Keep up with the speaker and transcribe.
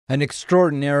An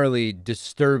extraordinarily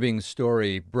disturbing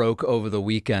story broke over the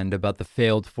weekend about the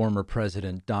failed former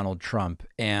president, Donald Trump.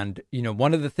 And,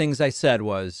 one of the things I said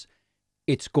was,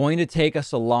 it's going to take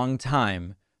us a long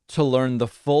time to learn the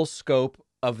full scope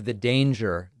of the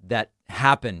danger that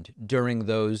happened during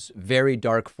those very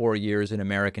dark 4 years in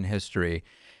American history.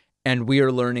 And we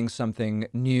are learning something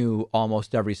new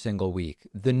almost every single week.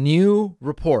 The new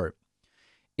report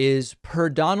is, per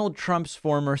Donald Trump's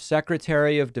former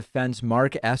Secretary of Defense,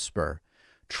 Mark Esper,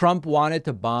 Trump wanted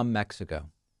to bomb Mexico.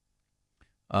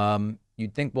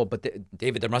 You'd think, well, but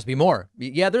David, there must be more.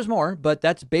 Yeah, there's more, but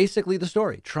that's basically the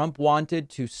story. Trump wanted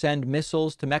to send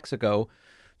missiles to Mexico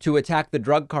to attack the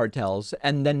drug cartels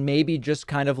and then maybe just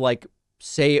kind of like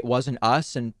say it wasn't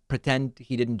us and pretend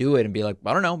he didn't do it and be like,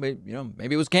 I don't know,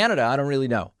 maybe it was Canada. I don't really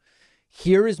know.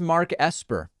 Here is Mark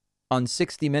Esper on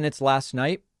 60 Minutes last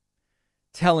night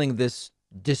telling this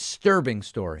disturbing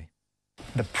story.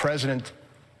 The president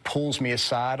pulls me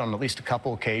aside on at least a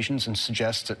couple occasions and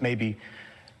suggests that maybe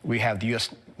we have the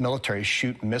U.S. military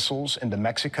shoot missiles into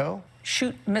Mexico.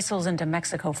 Shoot missiles into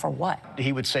Mexico for what?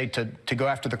 He would say to go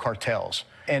after the cartels.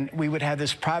 And we would have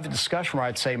this private discussion where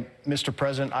I'd say, Mr.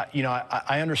 President,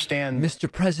 I understand. Mr.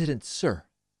 President, sir,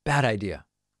 bad idea.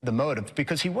 The motive,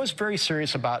 because he was very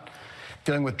serious about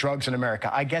dealing with drugs in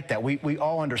America. I get that. We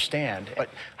all understand. But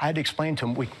I had to explain to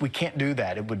him, we can't do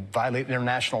that. It would violate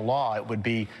international law. It would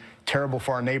be terrible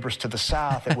for our neighbors to the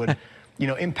south. It would,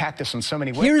 impact us in so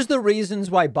many ways. Here's the reasons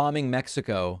why bombing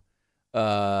Mexico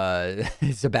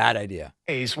is a bad idea.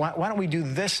 Why don't we do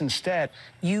this instead?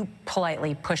 You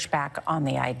politely push back on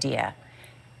the idea.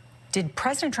 Did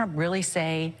President Trump really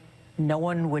say no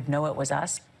one would know it was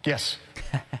us? Yes.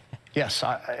 Yes,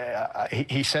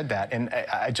 he said that, and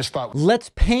I just thought... Let's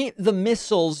paint the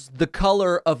missiles the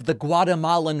color of the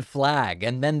Guatemalan flag,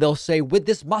 and then they'll say,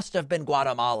 this must have been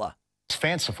Guatemala. It's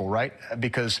fanciful, right?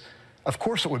 Because, of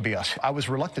course, it would be us. I was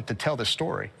reluctant to tell this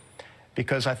story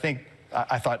because I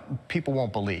thought people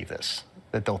won't believe this,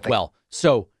 that they'll think... Well,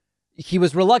 so he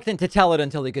was reluctant to tell it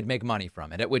until he could make money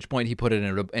from it, at which point he put it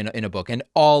in a book, and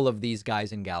all of these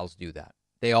guys and gals do that.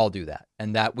 They all do that,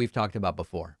 and that we've talked about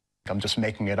before. I'm just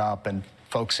making it up, and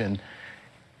folks in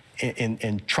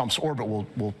Trump's orbit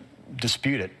will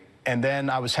dispute it. And then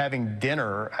I was having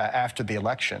dinner after the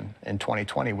election in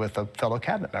 2020 with a fellow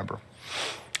cabinet member.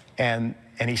 And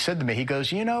he said to me, he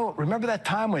goes, remember that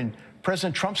time when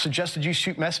President Trump suggested you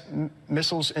shoot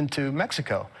missiles into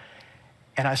Mexico?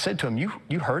 And I said to him,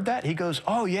 you heard that? He goes,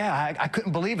 oh, yeah, I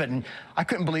couldn't believe it. And I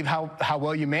couldn't believe how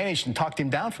well you managed and talked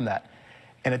him down from that.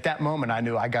 And at that moment, I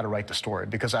knew I got to write the story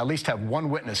because I at least have one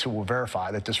witness who will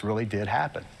verify that this really did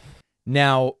happen.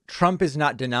 Now, Trump is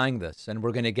not denying this, and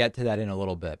we're going to get to that in a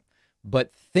little bit.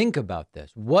 But think about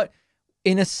this.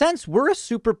 In a sense, we're a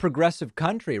super progressive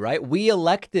country, right? We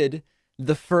elected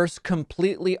the first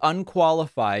completely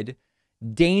unqualified,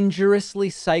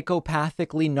 dangerously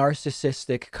psychopathically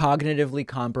narcissistic, cognitively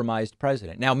compromised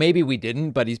president. Now, maybe we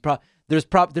didn't, but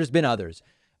there's been others,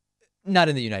 not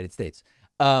in the United States.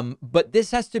 But this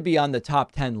has to be on the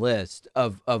top 10 list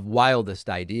of wildest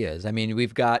ideas. I mean,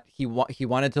 we've got he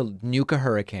wanted to nuke a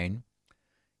hurricane.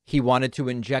 He wanted to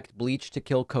inject bleach to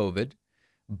kill COVID,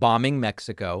 bombing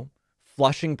Mexico,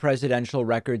 flushing presidential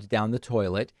records down the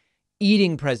toilet,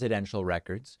 eating presidential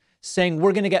records, saying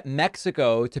we're going to get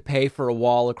Mexico to pay for a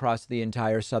wall across the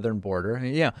entire southern border.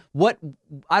 Yeah.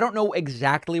 I don't know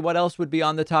exactly what else would be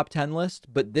on the top 10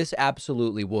 list, but this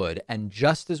absolutely would. And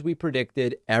just as we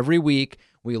predicted, every week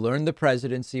we learned the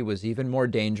presidency was even more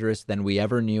dangerous than we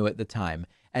ever knew at the time.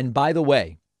 And by the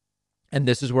way, and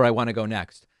this is where I want to go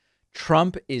next,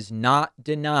 Trump is not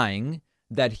denying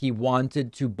that he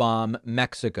wanted to bomb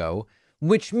Mexico,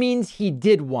 which means he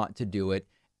did want to do it.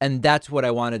 And that's what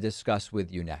I want to discuss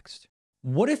with you next.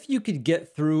 What if you could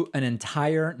get through an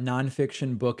entire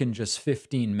nonfiction book in just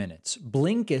 15 minutes?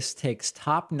 Blinkist takes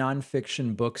top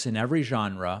nonfiction books in every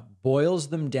genre, boils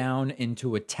them down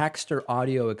into a text or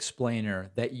audio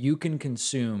explainer that you can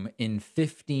consume in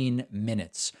 15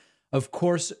 minutes. Of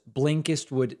course,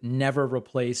 Blinkist would never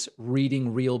replace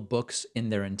reading real books in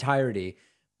their entirety,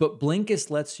 but Blinkist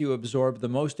lets you absorb the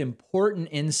most important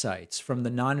insights from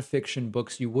the nonfiction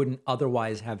books you wouldn't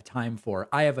otherwise have time for.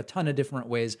 I have a ton of different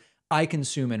ways I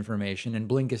consume information, and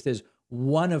Blinkist is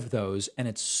one of those, and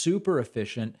it's super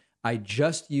efficient. I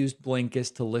just used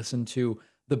Blinkist to listen to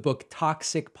the book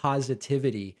Toxic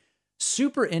Positivity.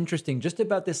 Super interesting, just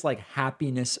about this like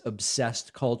happiness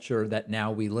obsessed culture that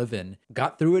now we live in.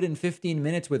 Got through it in 15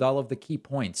 minutes with all of the key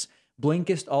points.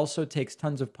 Blinkist also takes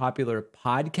tons of popular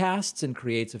podcasts and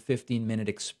creates a 15-minute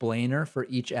explainer for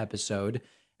each episode.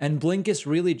 And Blinkist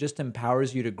really just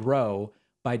empowers you to grow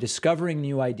by discovering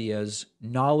new ideas,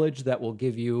 knowledge that will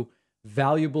give you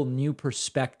valuable new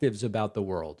perspectives about the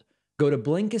world. Go to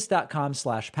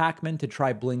Blinkist.com/Pacman to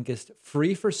try Blinkist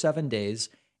free for 7 days,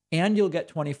 and you'll get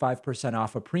 25%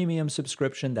 off a premium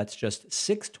subscription that's just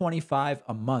 $6.25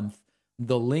 a month.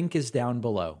 The link is down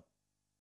below.